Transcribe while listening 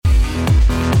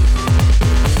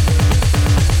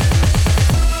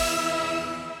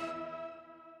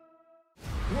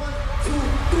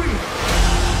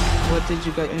did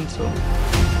you get into?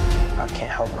 I can't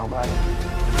help nobody.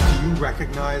 Do you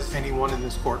recognize anyone in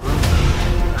this courtroom?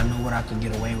 I know what I could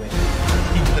get away with.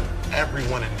 He put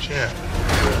everyone in jail.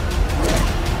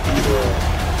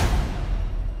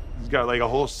 He's got like a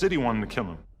whole city wanting to kill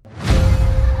him.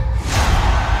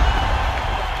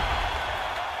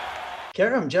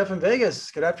 Karam, Jeff in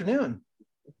Vegas, good afternoon.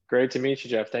 Great to meet you,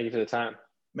 Jeff. Thank you for the time.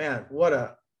 Man, what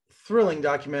a thrilling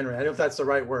documentary. I don't know if that's the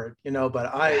right word, but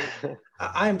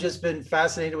I'm just been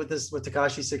fascinated with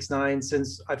Tekashi 6ix9ine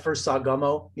since I first saw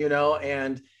Gummo,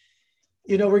 and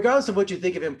regardless of what you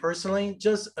think of him personally,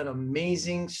 just an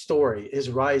amazing story, his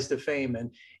rise to fame.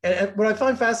 And what I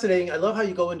find fascinating, I love how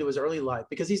you go into his early life,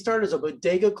 because he started as a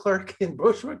bodega clerk in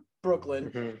Brooklyn,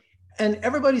 Mm-hmm. and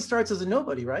everybody starts as a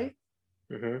nobody, right?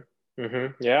 Mm-hmm.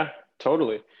 Mm-hmm. Yeah,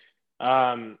 totally.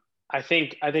 I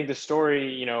think the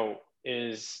story,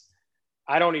 is,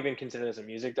 I don't even consider this a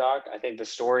music doc. I think the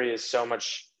story is so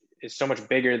much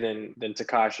bigger than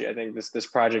Tekashi. I think this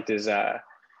project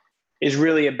is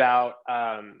really about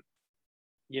our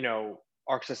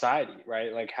society,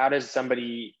 right? Like, how does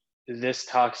somebody this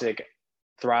toxic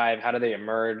thrive? How do they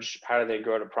emerge? How do they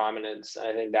grow to prominence?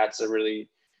 I think that's a really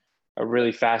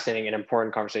fascinating and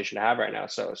important conversation to have right now.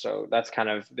 So that's kind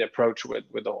of the approach with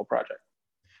the whole project.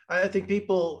 I think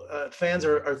fans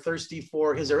are thirsty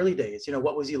for his early days.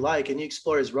 What was he like? And you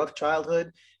explore his rough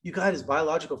childhood. You got his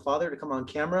biological father to come on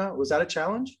camera. Was that a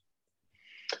challenge?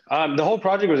 The whole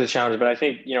project was a challenge, but I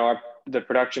think, the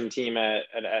production team at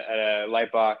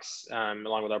Lightbox,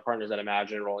 along with our partners at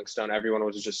Imagine and Rolling Stone, everyone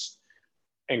was just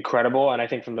incredible. And I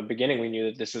think from the beginning, we knew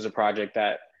that this was a project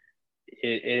that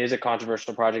it is a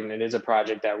controversial project, and it is a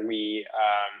project that we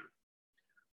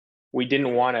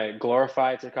didn't want to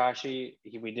glorify Tekashi.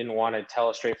 We didn't want to tell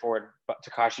a straightforward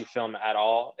Tekashi film at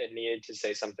all. It needed to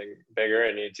say something bigger.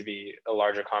 It needed to be a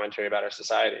larger commentary about our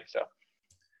society. So,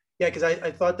 yeah, because I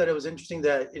thought that it was interesting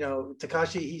that,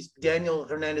 Tekashi, Daniel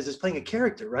Hernandez is playing a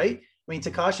character, right? I mean,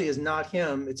 Tekashi is not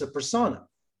him. It's a persona.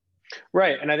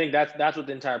 Right. And I think that's what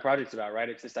the entire project's about, right?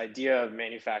 It's this idea of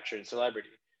manufactured celebrity.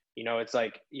 It's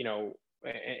like,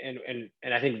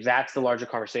 and I think that's the larger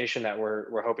conversation that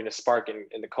we're hoping to spark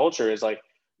in the culture, is like,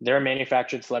 there are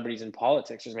manufactured celebrities in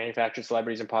politics. There's manufactured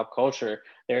celebrities in pop culture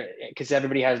there, because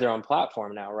everybody has their own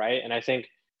platform now. Right. And I think,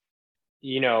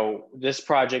 this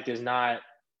project is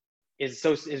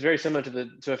very similar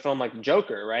to a film like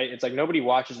Joker, right? It's like, nobody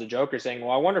watches the Joker saying,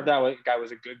 well, I wonder if that guy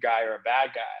was a good guy or a bad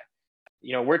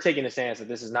guy. We're taking the stance that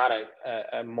this is not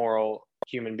a moral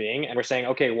human being. And we're saying,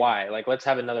 okay, why? Like, let's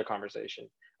have another conversation.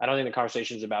 I don't think the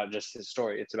conversation is about just his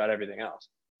story. It's about everything else.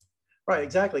 Right,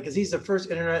 exactly. Because he's the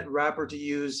first internet rapper to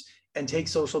use and take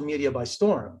social media by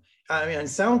storm. I mean, on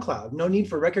SoundCloud, no need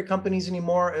for record companies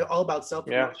anymore, all about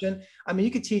self-promotion. Yeah. I mean,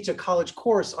 you could teach a college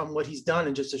course on what he's done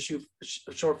in just a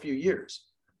short few years.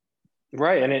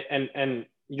 Right, and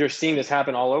you're seeing this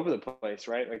happen all over the place,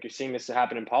 right? Like, you're seeing this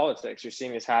happen in politics. You're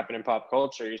seeing this happen in pop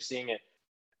culture. You're seeing it.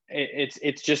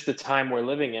 It's just the time we're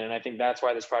living in. And I think that's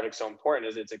why this project's so important,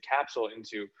 is it's a capsule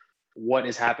into what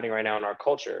is happening right now in our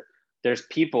culture. There's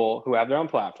people who have their own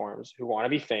platforms, who want to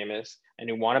be famous, and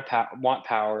who want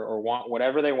power, or want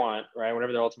whatever they want, right?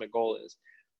 Whatever their ultimate goal is.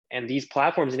 And these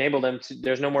platforms enable them to,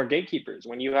 there's no more gatekeepers.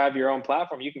 When you have your own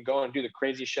platform, you can go and do the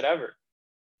craziest shit ever.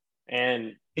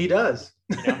 And he does.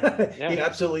 Yeah. He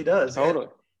absolutely does. Totally.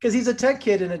 Because he's a tech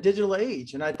kid in a digital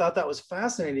age. And I thought that was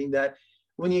fascinating, that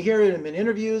when you hear him in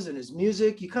interviews and his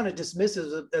music, you kind of dismiss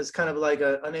it as kind of like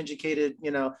an uneducated,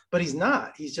 but he's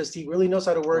not. He really knows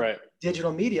how to work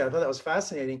digital media. I thought that was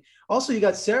fascinating. Also, you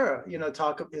got Sarah,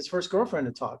 his first girlfriend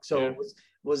to talk. So yeah.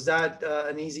 Was that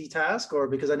an easy task, or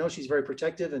because I know she's very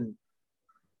protective and.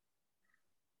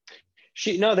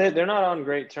 They're not on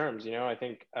great terms. I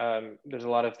think there's a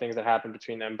lot of things that happen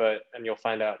between them, and you'll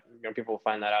find out, people will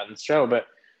find that out in the show, but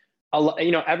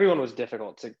everyone was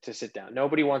difficult to sit down.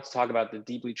 Nobody wants to talk about the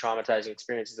deeply traumatizing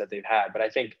experiences that they've had. But I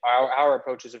think our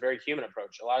approach is a very human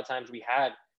approach. A lot of times we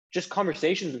had just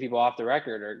conversations with people off the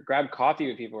record, or grab coffee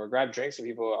with people, or grab drinks with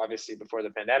people, obviously before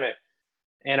the pandemic.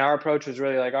 And our approach was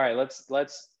really like, all right,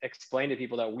 let's explain to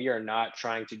people that we are not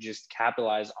trying to just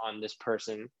capitalize on this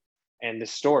person and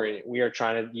this story. We are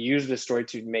trying to use this story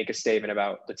to make a statement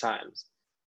about the times.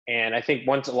 And I think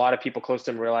once a lot of people close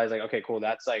to him realize, like, okay, cool,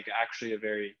 that's like actually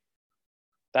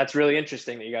that's really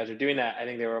interesting that you guys are doing that, I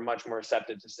think they were much more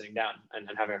receptive to sitting down and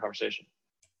having a conversation.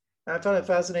 I found it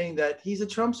fascinating that he's a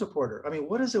Trump supporter. I mean,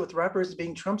 what is it with rappers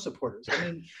being Trump supporters? I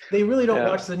mean, they really don't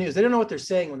watch the news. They don't know what they're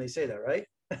saying when they say that, right?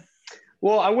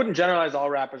 Well, I wouldn't generalize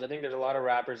all rappers. I think there's a lot of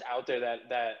rappers out there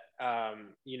that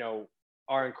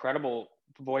are incredible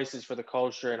voices for the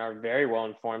culture and are very well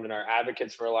informed and are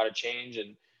advocates for a lot of change.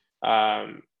 And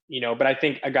But I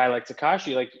think a guy like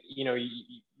Tekashi, like,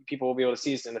 people will be able to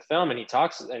see this in the film, and he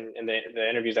talks in the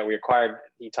interviews that we acquired,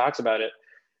 he talks about it,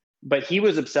 but he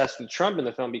was obsessed with Trump in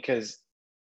the film because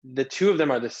the two of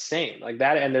them are the same, like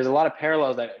that. And there's a lot of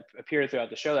parallels that appear throughout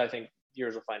the show that I think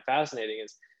viewers will find fascinating.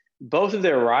 Is both of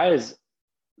their rise,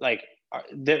 like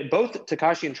both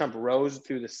Tekashi and Trump rose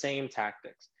through the same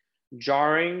tactics,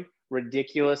 jarring,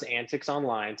 ridiculous antics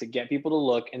online to get people to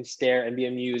look and stare and be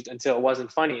amused until it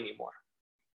wasn't funny anymore,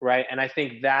 right? And I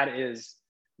think that is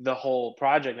the whole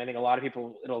project. And I think a lot of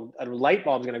people, a light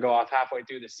bulb's going to go off halfway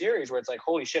through the series where it's like,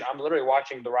 holy shit, I'm literally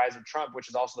watching the rise of Trump, which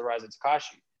is also the rise of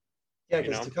Tekashi. Yeah,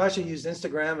 because Tekashi used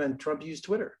Instagram and Trump used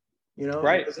Twitter,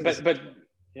 Right,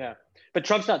 but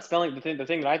Trump's not spelling. The thing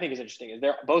that I think is interesting is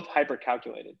they're both hyper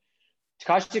calculated.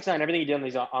 Tekashi 6ix9ine, everything he did on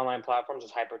these online platforms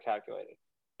was hyper calculated.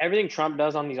 Everything Trump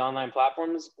does on these online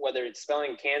platforms, whether it's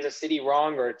spelling Kansas City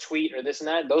wrong or a tweet or this and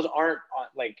that, those aren't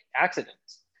like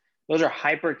accidents. Those are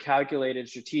hyper calculated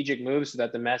strategic moves so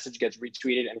that the message gets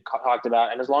retweeted and talked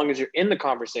about. And as long as you're in the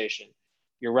conversation,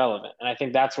 you're relevant. And I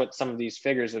think that's what some of these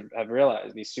figures have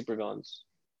realized, these supervillains.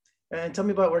 And tell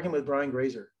me about working with Brian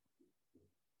Grazer.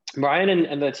 Brian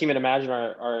and the team at Imagine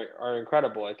are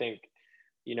incredible. I think,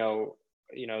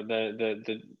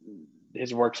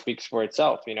 his work speaks for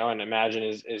itself, and Imagine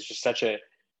is just such an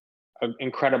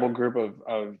incredible group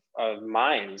of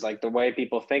minds. Like the way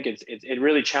people think, it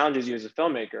really challenges you as a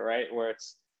filmmaker, right? Where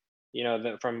it's,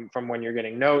 from when you're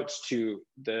getting notes to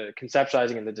the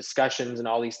conceptualizing and the discussions and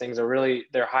all these things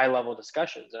they're high level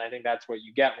discussions. And I think that's what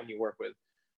you get when you work with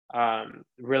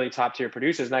really top tier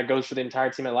producers. And that goes for the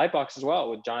entire team at Lightbox as well,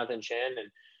 with Jonathan Chin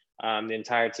and the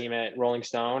entire team at Rolling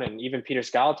Stone, and even Peter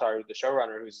Skalatar, the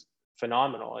showrunner, who's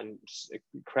phenomenal and just an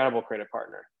incredible creative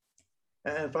partner.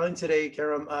 And finally today,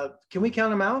 Karam, can we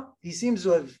count him out? He seems to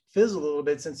have fizzled a little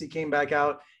bit since he came back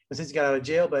out and since he got out of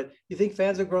jail, but you think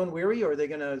fans have grown weary, or are they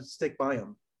going to stick by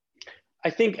him? I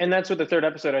think, and that's what the third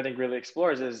episode I think really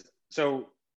explores is, so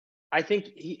I think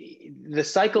the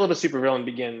cycle of a supervillain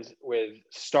begins with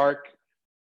Stark.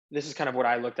 This is kind of what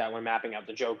I looked at when mapping out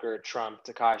the Joker, Trump,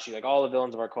 Tekashi, like all the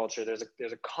villains of our culture. There's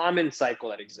a common cycle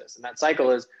that exists. And that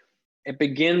cycle is, it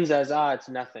begins as, it's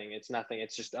nothing. It's nothing.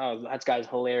 It's just, that guy's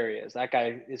hilarious. That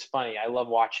guy is funny. I love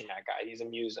watching that guy. He's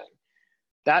amusing.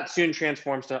 That soon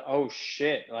transforms to, oh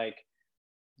shit, like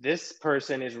this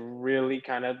person is really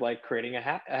kind of like creating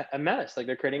a mess. Like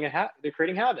they're creating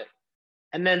havoc.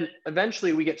 And then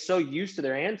eventually we get so used to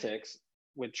their antics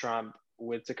with Trump,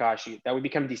 with Tekashi, that we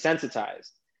become desensitized.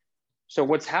 So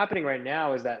what's happening right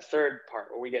now is that third part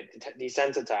where we get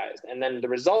desensitized. And then the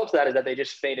result of that is that they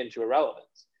just fade into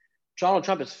irrelevance. Donald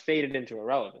Trump has faded into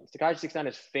irrelevance. Tekashi 6ix9ine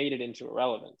has faded into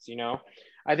irrelevance,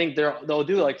 I think they'll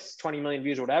do like 20 million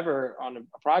views or whatever on a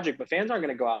project, but fans aren't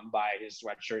going to go out and buy his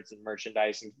sweatshirts and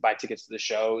merchandise and buy tickets to the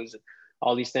shows and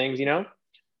all these things,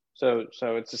 So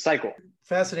it's a cycle.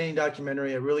 Fascinating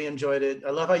documentary. I really enjoyed it. I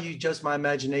love how you just my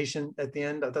imagination at the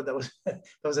end. I thought that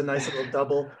was a nice little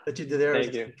double that you did there.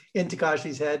 Thank you. In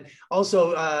Tekashi's head.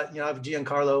 Also, I have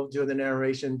Giancarlo doing the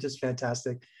narration. Just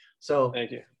fantastic. So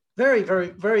thank you. Very, very,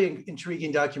 very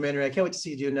intriguing documentary. I can't wait to see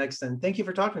you do next. And thank you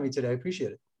for talking to me today. I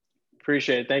appreciate it.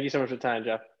 Appreciate it. Thank you so much for the time,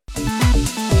 Jeff.